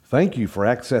Thank you for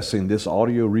accessing this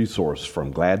audio resource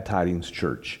from Glad Tidings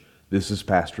Church. This is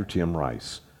Pastor Tim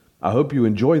Rice. I hope you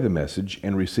enjoy the message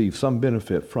and receive some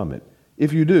benefit from it.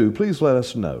 If you do, please let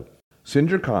us know. Send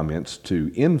your comments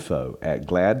to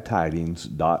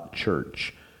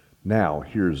info@gladtidings.church. Now,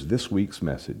 here's this week's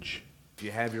message. If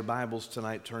you have your Bibles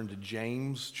tonight, turn to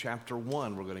James chapter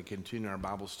 1. We're going to continue our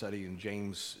Bible study in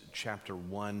James chapter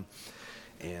 1.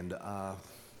 And we're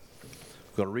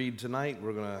going to read tonight.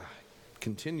 We're going to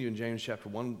continue in James chapter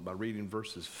 1 by reading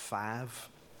verses 5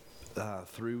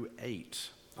 through 8.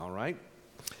 All right?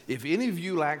 If any of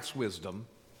you lacks wisdom,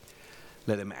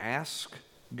 let him ask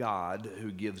God,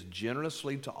 who gives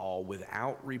generously to all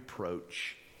without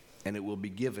reproach, and it will be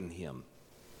given him.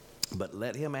 But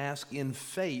let him ask in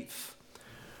faith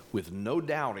with no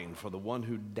doubting, for the one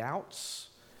who doubts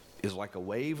is like a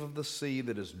wave of the sea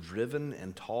that is driven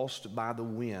and tossed by the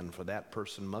wind. For that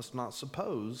person must not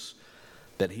suppose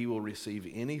that he will receive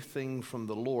anything from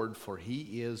the Lord, for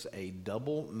he is a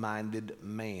double-minded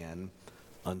man,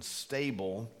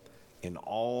 unstable in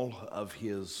all of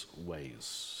his ways.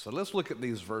 So let's look at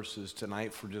these verses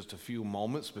tonight for just a few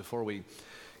moments before we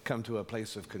come to a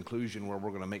place of conclusion where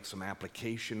we're going to make some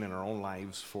application in our own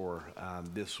lives for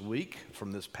this week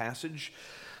from this passage.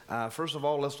 First of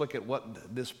all, let's look at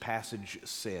what this passage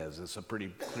says. It's a pretty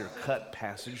clear-cut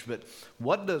passage, but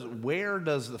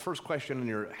the first question in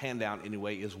your handout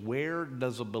anyway is, where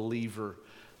does a believer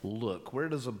look? Where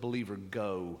does a believer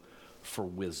go for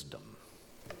wisdom?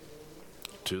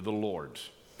 To the Lord.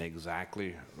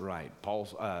 Exactly right.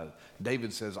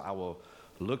 David says, I will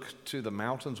look to the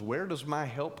mountains. Where does my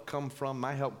help come from?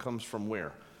 My help comes from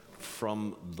where?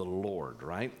 From the Lord,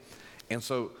 right? And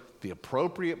so the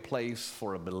appropriate place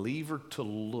for a believer to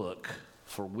look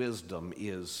for wisdom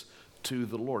is to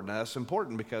the Lord. Now that's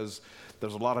important because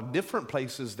there's a lot of different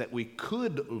places that we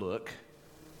could look,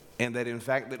 and that in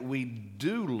fact that we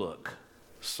do look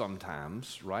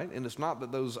sometimes, right? And it's not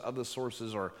that those other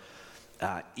sources are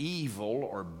evil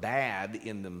or bad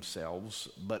in themselves,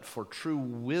 but for true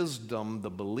wisdom,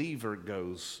 the believer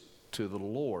goes to the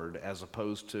Lord, as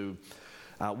opposed to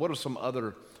what are some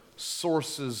other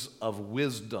sources of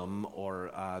wisdom or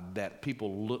that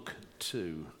people look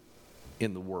to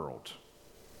in the world?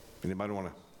 Anybody want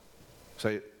to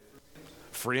say it?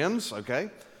 Friends,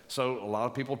 okay. So a lot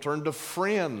of people turn to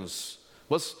friends.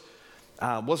 What's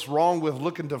wrong with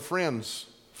looking to friends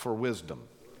for wisdom?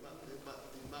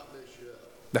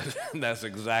 That's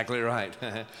exactly right.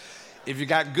 If you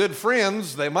got good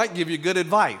friends, they might give you good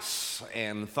advice,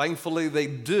 and thankfully they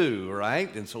do,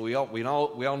 right? And so we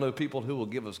all know people who will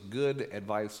give us good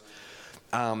advice,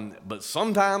 but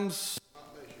sometimes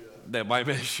they might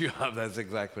mess you up. That's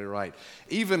exactly right.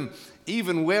 Even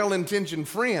well-intentioned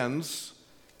friends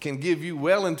can give you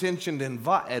well-intentioned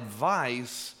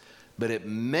advice, but it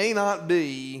may not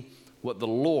be what the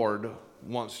Lord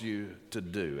wants you to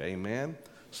do. Amen.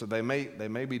 So they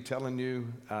may be telling you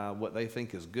what they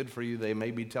think is good for you. They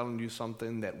may be telling you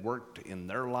something that worked in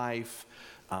their life,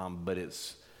 but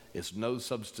it's no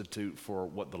substitute for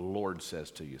what the Lord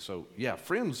says to you. So yeah,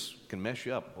 friends can mess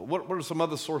you up. What are some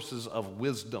other sources of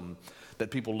wisdom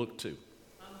that people look to? A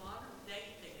modern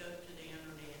date that goes to the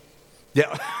internet.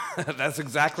 Yeah, that's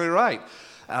exactly right.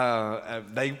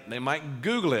 They might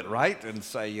Google it, right, and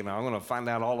say, I'm going to find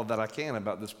out all of that I can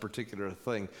about this particular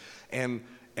thing.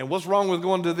 And what's wrong with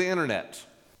going to the internet?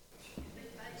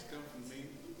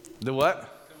 The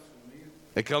what?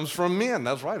 It comes from men.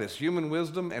 That's right. It's human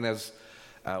wisdom. And as,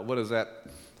 what does that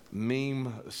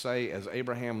meme say? As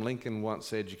Abraham Lincoln once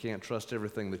said, you can't trust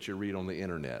everything that you read on the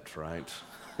internet, right?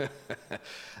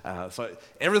 So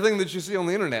everything that you see on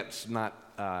the internet's not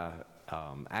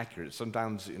accurate.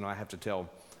 Sometimes, I have to tell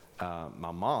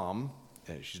my mom,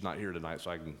 and she's not here tonight, so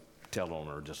I can tell on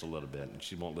her just a little bit, and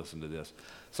she won't listen to this.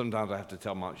 Sometimes I have to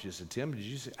tell Mom. She said, Tim, did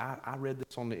you see, I read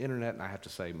this on the internet, and I have to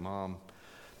say, Mom,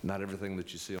 not everything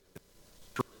that you see on the internet is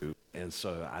true, and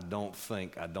so I don't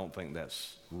think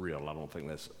that's real. I don't think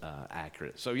that's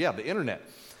accurate. So yeah, the internet.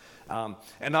 And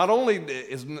not only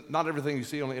is not everything you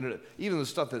see on the internet, even the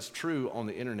stuff that's true on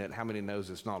the internet, how many knows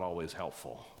it's not always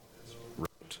helpful?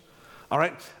 Right. All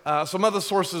right, some other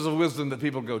sources of wisdom that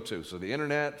people go to. So the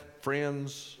internet,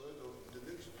 friends,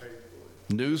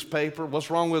 newspaper. What's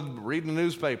wrong with reading the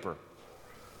newspaper?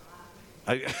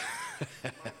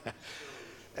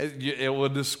 It will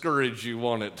discourage you,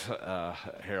 won't it,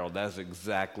 Harold? That's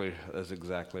exactly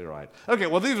right. Okay,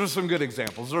 well, these are some good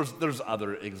examples. There's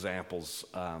other examples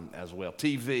as well.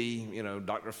 TV,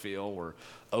 Dr. Phil or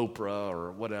Oprah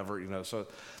or whatever, So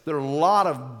there are a lot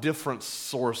of different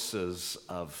sources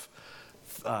of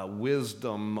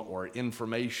wisdom or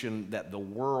information that the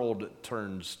world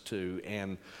turns to,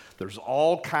 and there's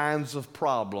all kinds of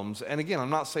problems. And again, I'm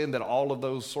not saying that all of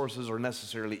those sources are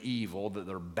necessarily evil, that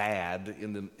they're bad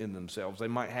in themselves. They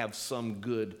might have some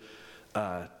good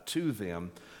to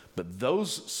them, but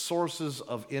those sources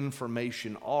of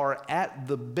information are, at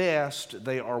the best,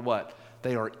 they are what?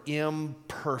 They are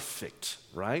imperfect,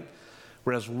 right?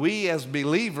 Whereas we as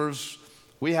believers,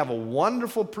 we have a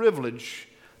wonderful privilege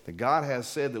that God has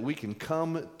said that we can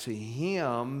come to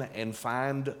Him and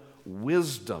find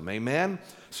wisdom. Amen?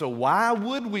 So why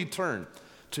would we turn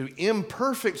to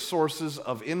imperfect sources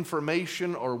of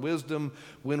information or wisdom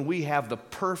when we have the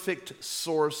perfect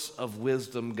source of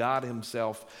wisdom, God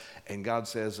Himself? And God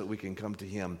says that we can come to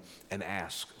Him and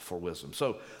ask for wisdom.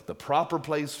 So the proper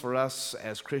place for us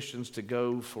as Christians to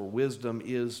go for wisdom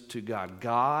is to God.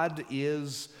 God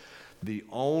is the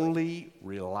only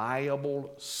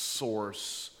reliable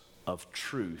source of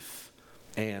truth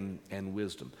and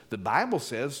wisdom. The Bible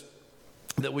says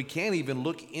that we can't even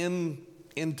look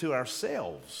into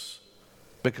ourselves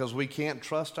because we can't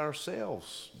trust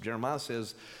ourselves. Jeremiah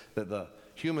says that the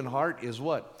human heart is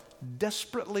what?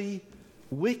 Desperately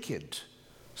wicked.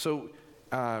 So,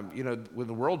 when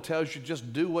the world tells you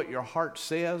just do what your heart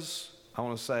says, I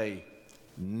want to say,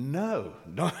 no,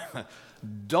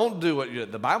 don't do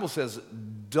what the Bible says.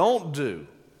 Don't do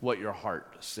what your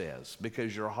heart says,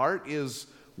 because your heart is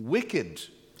wicked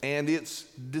and it's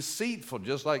deceitful.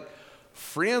 Just like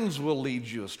friends will lead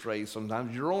you astray,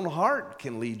 sometimes your own heart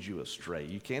can lead you astray.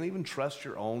 You can't even trust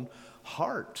your own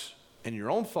heart and your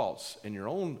own thoughts and your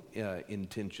own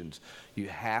intentions. You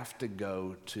have to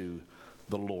go to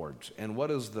the Lord. And what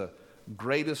is the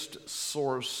greatest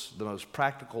source, the most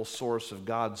practical source of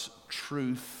God's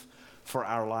truth for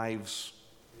our lives?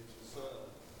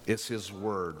 It's His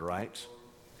Word, right?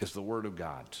 It's the Word of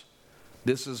God.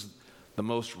 This is the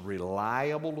most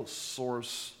reliable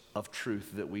source of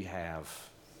truth that we have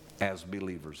as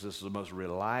believers. This is the most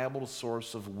reliable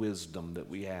source of wisdom that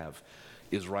we have,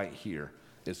 is right here.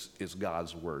 It's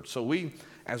God's Word. So we,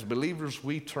 as believers,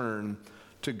 we turn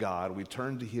to God. We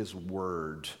turn to His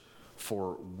Word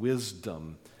for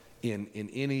wisdom in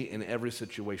any and every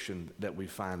situation that we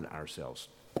find ourselves.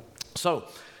 So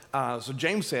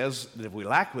James says that if we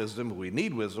lack wisdom, if we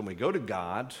need wisdom, we go to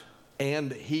God,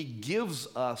 and He gives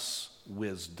us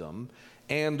wisdom.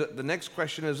 And the next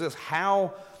question is this: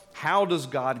 how does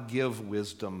God give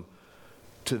wisdom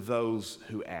to those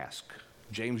who ask?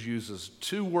 James uses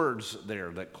two words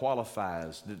there that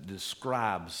qualifies, that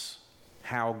describes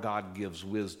how God gives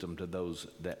wisdom to those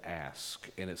that ask.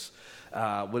 And it's,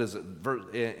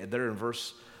 there in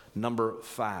verse number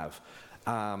 5.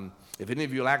 If any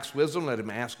of you lacks wisdom, let him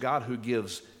ask God, who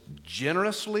gives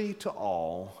generously to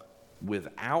all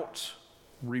without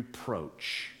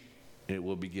reproach, and it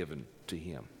will be given to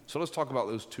him. So let's talk about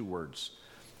those two words.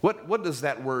 What does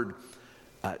that word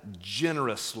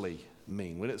generously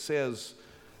mean? When it says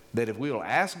that if we will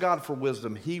ask God for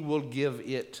wisdom, He will give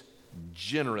it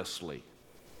generously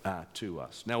to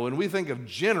us. Now, when we think of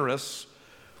generous,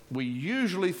 we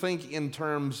usually think in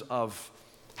terms of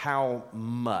how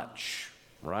much,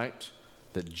 right?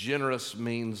 That generous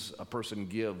means a person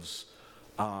gives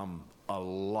a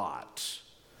lot.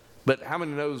 But how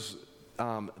many knows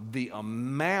the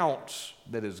amount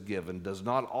that is given does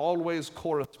not always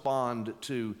correspond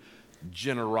to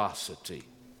generosity,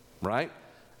 right?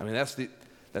 I mean,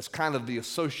 that's kind of the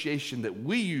association that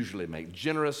we usually make.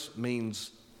 Generous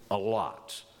means a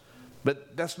lot.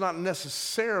 But that's not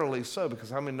necessarily so,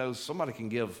 because how many knows somebody can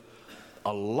give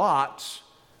a lot,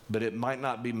 but it might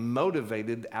not be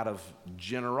motivated out of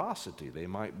generosity. They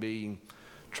might be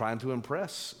trying to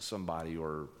impress somebody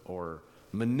or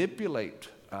manipulate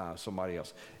somebody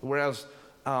else. Whereas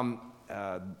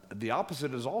the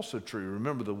opposite is also true.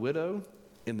 Remember the widow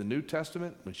in the New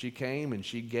Testament, when she came and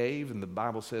she gave, and the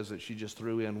Bible says that she just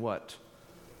threw in what?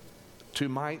 2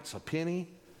 mites, a penny.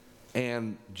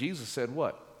 And Jesus said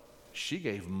what? She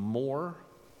gave more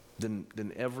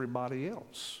than everybody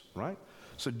else, right?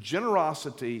 So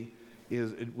generosity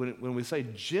is, when we say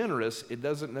generous, it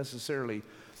doesn't necessarily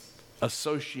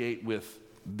associate with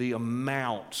the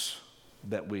amount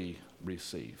that we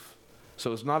receive.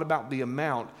 So it's not about the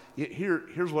amount.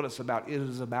 Here's what it's about. It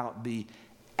is about the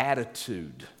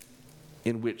attitude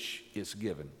in which it's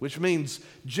given, which means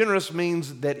generous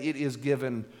means that it is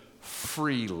given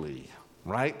freely,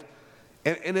 right?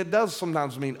 And it does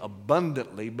sometimes mean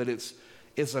abundantly, but it's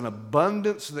an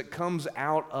abundance that comes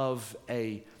out of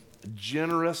a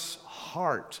generous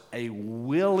heart, a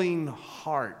willing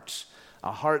heart,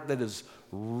 a heart that is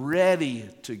ready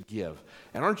to give.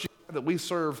 And aren't you glad that we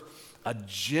serve a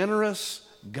generous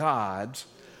God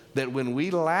that when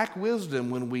we lack wisdom,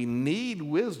 when we need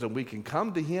wisdom, we can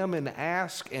come to him and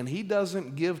ask, and he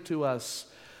doesn't give to us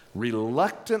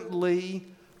reluctantly,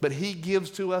 but he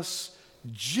gives to us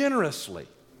generously.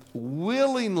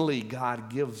 Willingly, God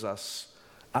gives us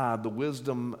the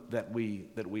wisdom that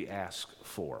we ask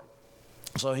for.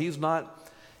 So he's not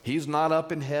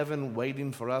up in heaven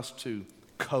waiting for us to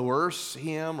coerce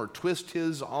him or twist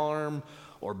his arm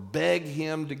or beg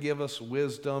him to give us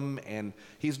wisdom, and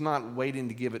he's not waiting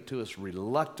to give it to us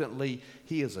reluctantly.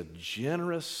 He is a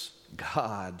generous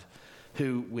God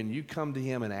who, when you come to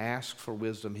him and ask for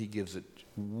wisdom, he gives it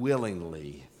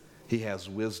willingly. He has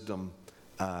wisdom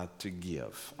to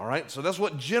give. All right, so that's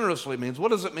what generously means. What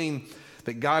does it mean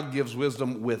that God gives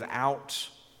wisdom without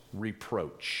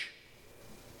reproach?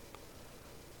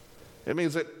 It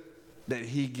means that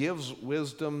he gives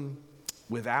wisdom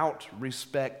without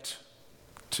respect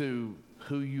to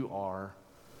who you are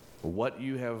or what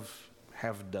you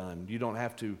have done. You don't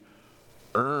have to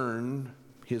earn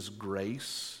his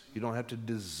grace. You don't have to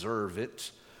deserve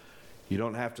it. You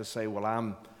don't have to say, well,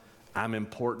 I'm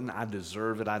important, I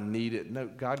deserve it, I need it. No,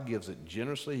 God gives it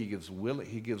generously. He gives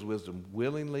wisdom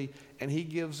willingly, and he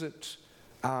gives it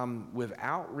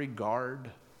without regard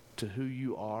to who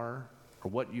you are or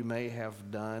what you may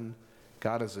have done.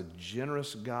 God is a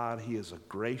generous God. He is a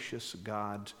gracious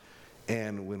God.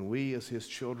 And when we as his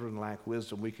children lack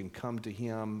wisdom, we can come to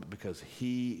him because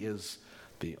he is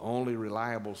the only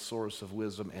reliable source of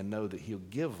wisdom, and know that he'll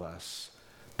give us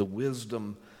the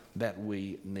wisdom that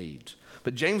we need.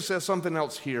 But James says something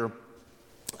else here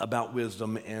about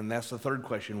wisdom, and that's the third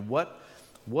question.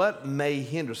 What may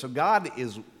hinder? So God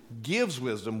gives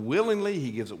wisdom willingly.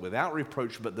 He gives it without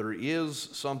reproach, but there is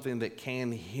something that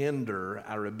can hinder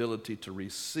our ability to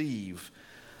receive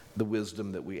the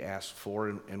wisdom that we ask for.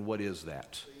 And what is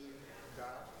that?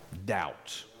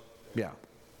 Doubt. Yeah.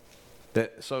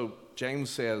 So James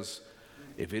says,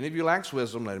 if any of you lacks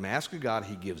wisdom, let him ask of God.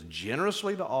 He gives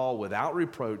generously to all without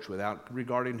reproach, without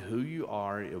regarding who you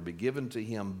are. It will be given to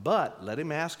him. But let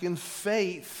him ask in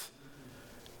faith,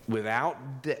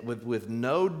 with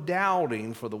no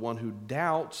doubting, for the one who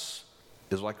doubts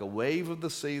is like a wave of the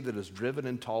sea that is driven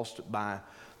and tossed by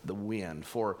the wind.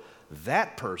 For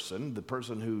that person, the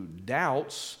person who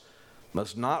doubts,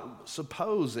 must not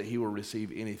suppose that he will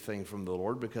receive anything from the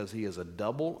Lord, because he is a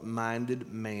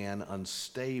double-minded man,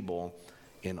 unstable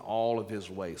in all of his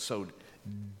ways. So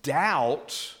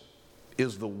doubt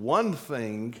is the one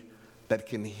thing that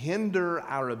can hinder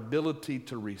our ability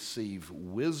to receive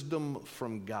wisdom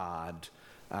from God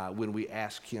when we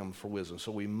ask him for wisdom.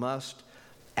 So we must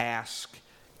ask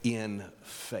in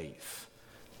faith.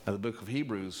 Now, the book of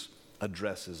Hebrews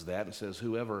addresses that and says,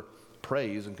 whoever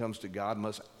prays and comes to God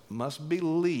must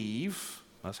believe,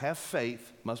 must have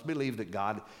faith, must believe that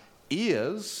God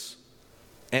is,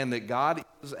 and that God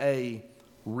is a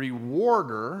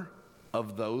rewarder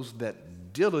of those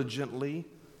that diligently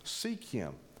seek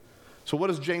him. So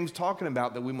what is James talking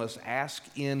about that we must ask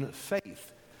in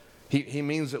faith? He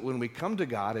means that when we come to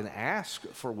God and ask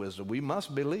for wisdom, we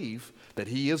must believe that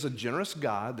he is a generous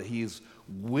God, that he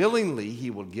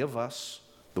will give us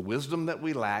the wisdom that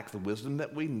we lack, the wisdom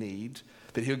that we need,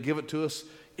 that he'll give it to us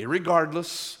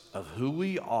irregardless of who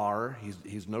we are.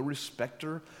 He's no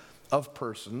respecter of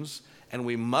persons. And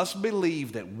we must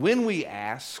believe that when we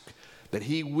ask, that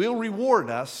he will reward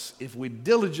us if we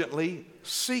diligently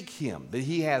seek him, that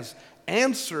he has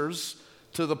answers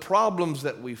to the problems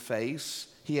that we face.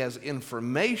 He has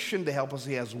information to help us.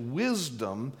 He has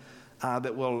wisdom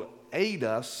that will aid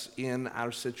us in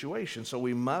our situation. So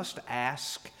we must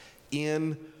ask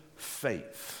in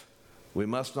faith. We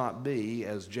must not be,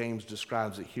 as James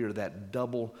describes it here, that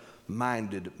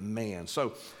double-minded man.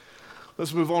 So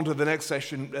let's move on to the next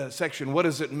section. What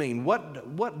does it mean?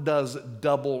 What does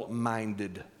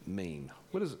double-minded mean?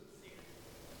 What is it?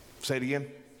 Say it again.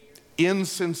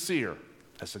 Insincere.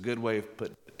 That's a good way of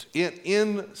putting it.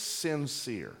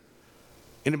 Insincere.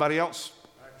 Anybody else?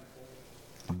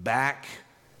 Back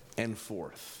and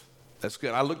forth. That's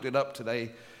good. I looked it up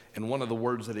today, and one of the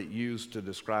words that it used to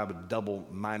describe a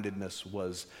double-mindedness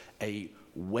was a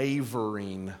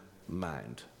wavering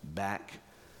mind. Back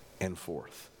and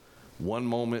forth. One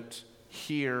moment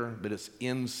here, but it's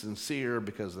insincere,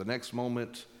 because the next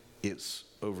moment it's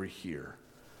over here.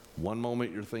 One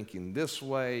moment you're thinking this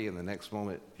way, and the next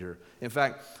moment you're... In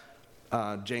fact,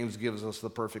 James gives us the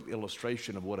perfect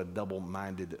illustration of what a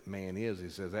double-minded man is. He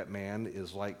says that man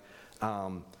is like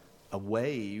a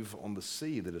wave on the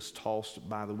sea that is tossed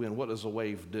by the wind. What does a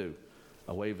wave do?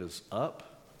 A wave is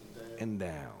up and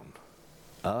down,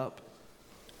 up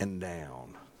and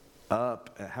down,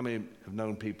 up. How many have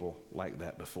known people like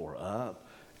that before? Up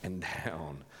and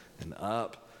down and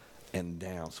up and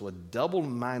down. So a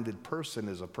double-minded person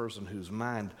is a person whose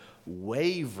mind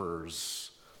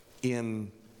wavers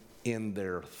in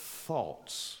their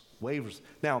thoughts. Wavers.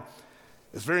 Now,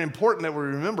 it's very important that we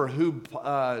remember who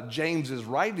James is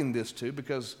writing this to,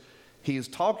 because he is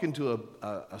talking to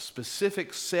a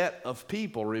specific set of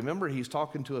people. Remember, he's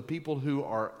talking to a people who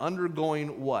are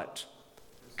undergoing what?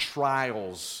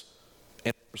 Trials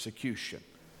and persecution.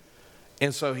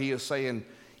 And so he is saying,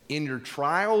 in your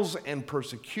trials and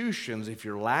persecutions, if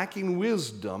you're lacking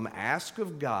wisdom, ask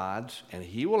of God, and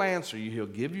he will answer you. He'll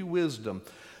give you wisdom.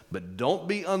 But don't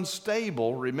be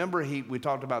unstable. Remember, we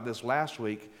talked about this last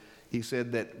week. He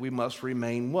said that we must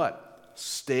remain what?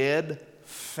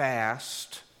 Steadfast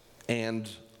and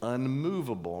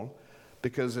unmovable.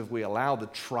 Because if we allow the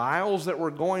trials that we're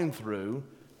going through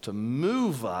to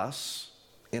move us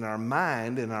in our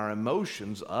mind and our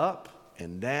emotions up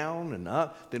and down and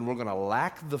up, then we're going to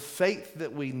lack the faith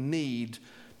that we need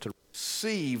to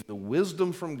receive the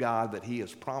wisdom from God that he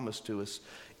has promised to us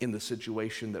in the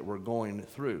situation that we're going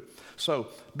through. So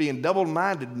being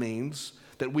double-minded means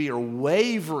that we are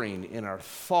wavering in our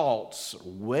thoughts,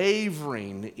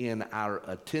 wavering in our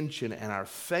attention, and our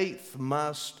faith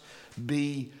must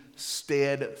be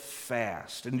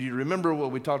steadfast. And do you remember what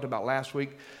we talked about last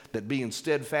week? That being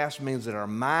steadfast means that our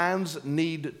minds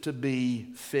need to be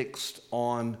fixed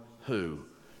on who?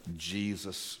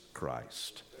 Jesus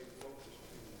Christ.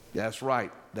 That's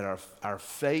right, that our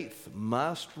faith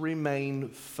must remain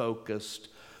focused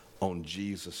on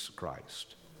Jesus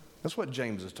Christ. That's what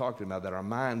James is talking about, that our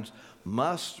minds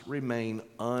must remain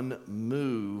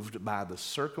unmoved by the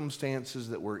circumstances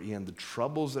that we're in, the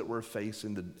troubles that we're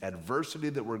facing, the adversity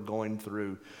that we're going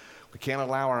through. We can't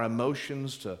allow our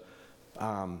emotions to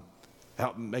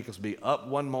help make us be up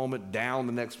one moment, down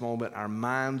the next moment. Our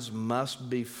minds must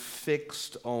be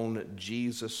fixed on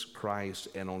Jesus Christ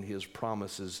and on his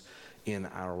promises in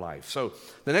our life. So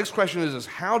the next question is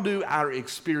how do our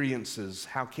experiences,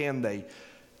 how can they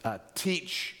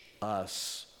teach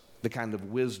us the kind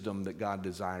of wisdom that God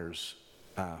desires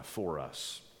for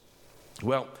us?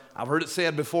 Well, I've heard it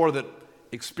said before that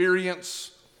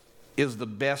experience is the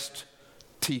best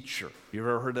teacher. You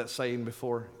ever heard that saying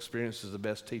before? Experience is the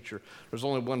best teacher. There's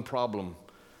only one problem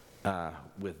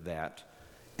with that,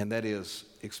 and that is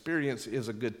experience is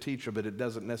a good teacher, but it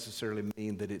doesn't necessarily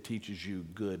mean that it teaches you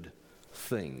good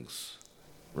things,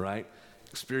 right?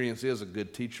 Experience is a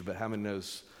good teacher, but how many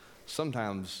knows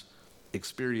sometimes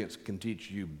experience can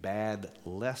teach you bad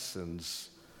lessons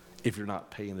if you're not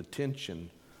paying attention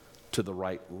to the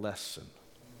right lesson,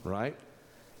 right?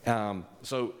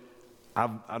 So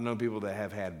I've known people that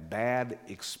have had bad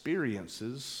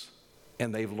experiences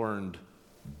and they've learned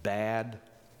bad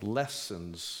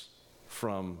lessons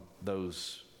from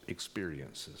those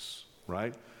experiences,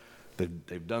 right?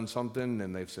 They've done something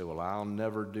and they've said, well, I'll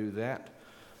never do that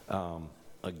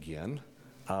again.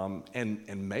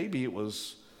 And maybe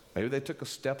they took a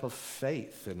step of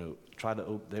faith and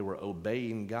they were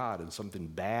obeying God and something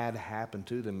bad happened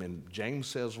to them. And James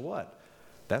says what?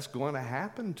 That's going to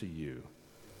happen to you.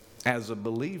 As a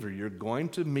believer, you're going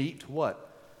to meet what?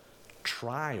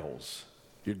 Trials.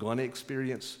 You're going to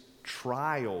experience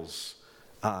trials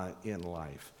in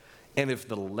life. And if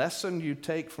the lesson you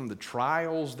take from the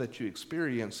trials that you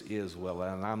experience is, well,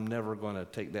 and I'm never going to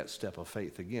take that step of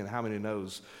faith again, how many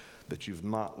knows that you've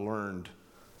not learned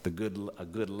a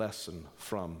good lesson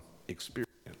from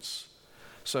experience?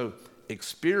 So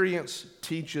experience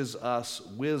teaches us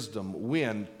wisdom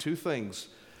when, two things,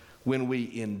 when we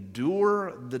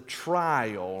endure the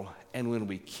trial and when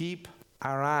we keep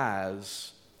our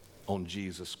eyes on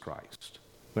Jesus Christ.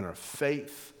 When our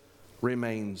faith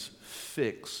remains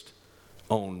fixed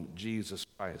on Jesus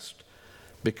Christ.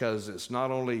 Because it's not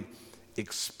only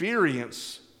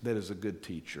experience that is a good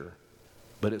teacher,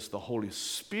 but it's the Holy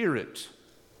Spirit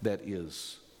that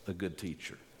is a good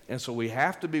teacher. And so we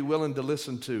have to be willing to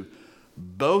listen to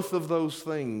both of those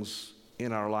things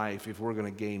in our life if we're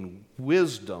going to gain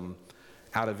wisdom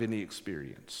out of any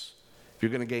experience. If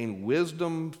you're going to gain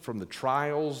wisdom from the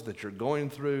trials that you're going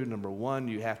through, number one,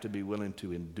 you have to be willing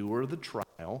to endure the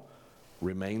trial,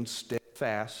 remain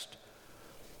steadfast,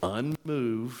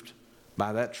 unmoved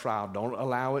by that trial. Don't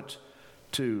allow it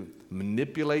to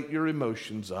manipulate your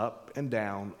emotions up and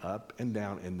down, up and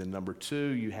down. And then number two,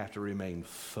 you have to remain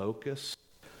focused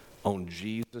on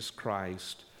Jesus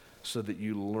Christ so that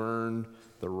you learn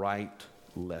the right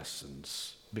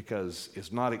lessons. Because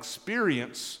it's not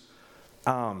experience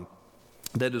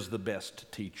that is the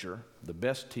best teacher. The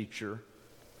best teacher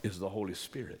is the Holy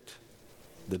Spirit.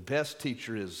 The best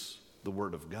teacher is the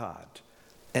Word of God.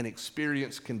 An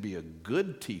experience can be a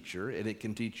good teacher, and it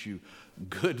can teach you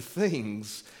good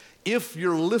things if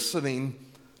you're listening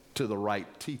to the right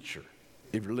teacher,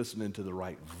 if you're listening to the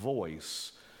right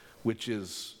voice, which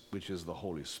is the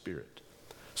Holy Spirit.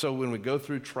 So when we go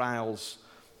through trials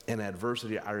and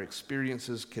adversity, our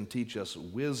experiences can teach us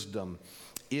wisdom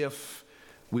if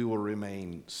we will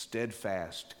remain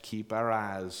steadfast, keep our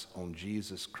eyes on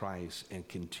Jesus Christ, and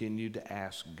continue to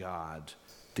ask God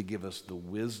to give us the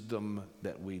wisdom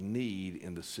that we need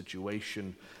in the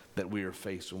situation that we are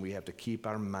faced when we have to keep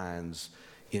our minds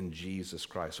in Jesus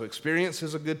Christ. So experience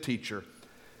is a good teacher.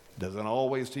 Doesn't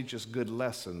always teach us good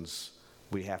lessons.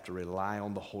 We have to rely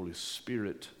on the Holy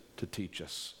Spirit to teach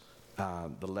us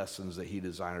the lessons that He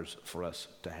desires for us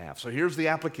to have. So here's the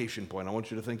application point. I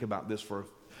want you to think about this for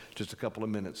just a couple of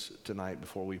minutes tonight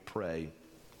before we pray.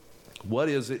 What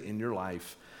is it in your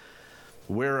life?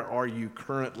 Where are you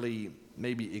currently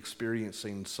maybe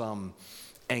experiencing some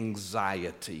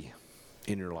anxiety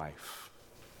in your life?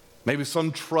 Maybe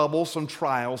some trouble, some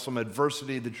trial, some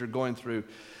adversity that you're going through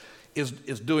is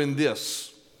doing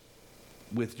this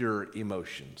with your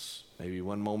emotions. Maybe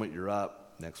one moment you're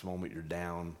up, next moment you're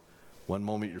down. One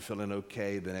moment you're feeling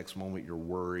okay, the next moment you're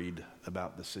worried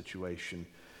about the situation.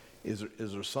 Is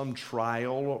there some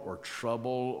trial or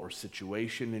trouble or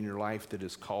situation in your life that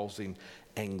is causing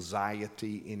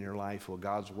anxiety in your life? Well,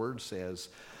 God's Word says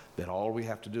that all we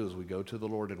have to do is we go to the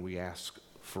Lord and we ask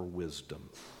for wisdom.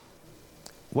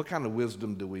 What kind of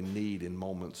wisdom do we need in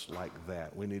moments like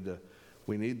that? We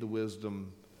need the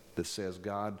wisdom that says,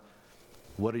 God,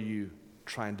 what are you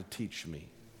trying to teach me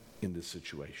in this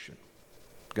situation?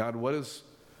 God, what is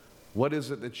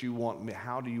it that you want me?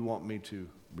 How do you want me to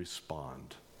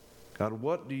respond? God,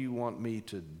 what do you want me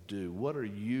to do? What are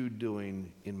you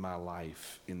doing in my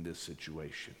life in this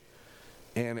situation?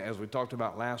 And as we talked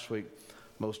about last week,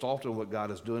 most often what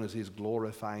God is doing is He's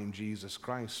glorifying Jesus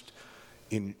Christ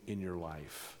in your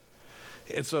life.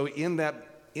 And so in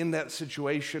that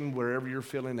situation, wherever you're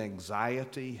feeling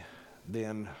anxiety,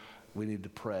 then we need to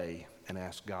pray and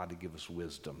ask God to give us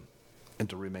wisdom and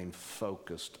to remain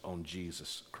focused on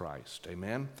Jesus Christ.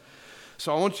 Amen?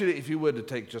 So I want you to, if you would, to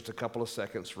take just a couple of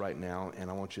seconds right now, and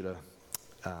I want you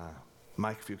to,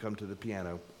 Mike, if you come to the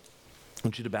piano, I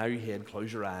want you to bow your head,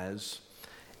 close your eyes,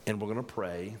 and we're going to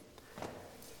pray.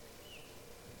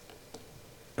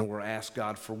 And we're going to ask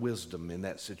God for wisdom in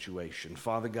that situation.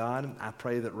 Father God, I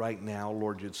pray that right now,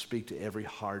 Lord, you'd speak to every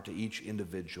heart, to each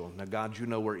individual. Now, God, you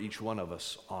know where each one of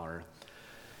us are.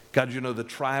 God, you know the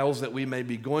trials that we may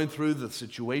be going through, the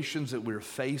situations that we're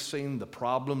facing, the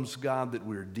problems, God, that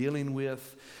we're dealing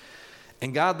with.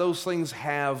 And God, those things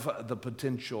have the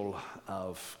potential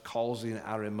of causing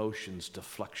our emotions to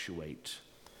fluctuate.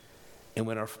 And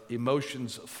when our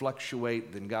emotions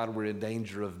fluctuate, then God, we're in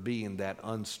danger of being that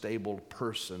unstable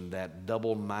person, that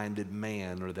double-minded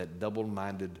man or that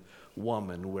double-minded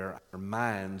woman, where our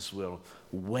minds will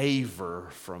waver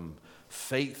from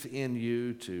faith in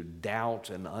you to doubt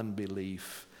and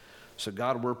unbelief. So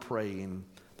God, we're praying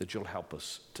that you'll help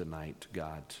us tonight,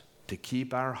 God, to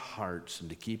keep our hearts and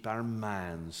to keep our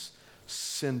minds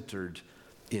centered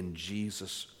in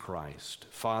Jesus Christ.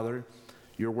 Father,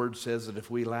 your word says that if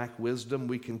we lack wisdom,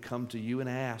 we can come to you and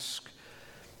ask.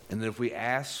 And that if we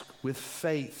ask with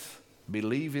faith,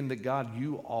 believing that God,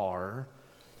 you are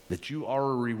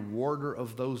a rewarder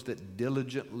of those that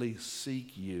diligently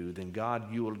seek you, then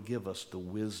God, you will give us the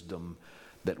wisdom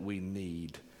that we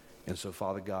need. And so,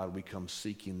 Father God, we come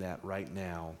seeking that right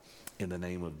now in the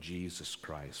name of Jesus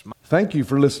Christ. Thank you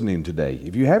for listening today.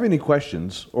 If you have any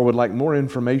questions or would like more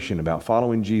information about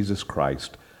following Jesus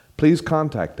Christ, please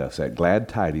contact us at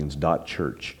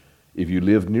gladtidings.church. If you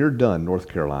live near Dunn, North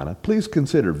Carolina, please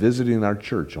consider visiting our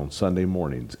church on Sunday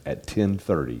mornings at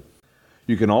 10:30.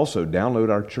 You can also download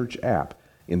our church app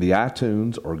in the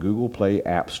iTunes or Google Play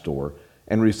App Store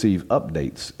and receive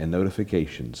updates and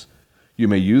notifications. You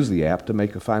may use the app to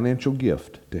make a financial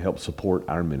gift to help support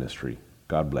our ministry.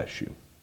 God bless you.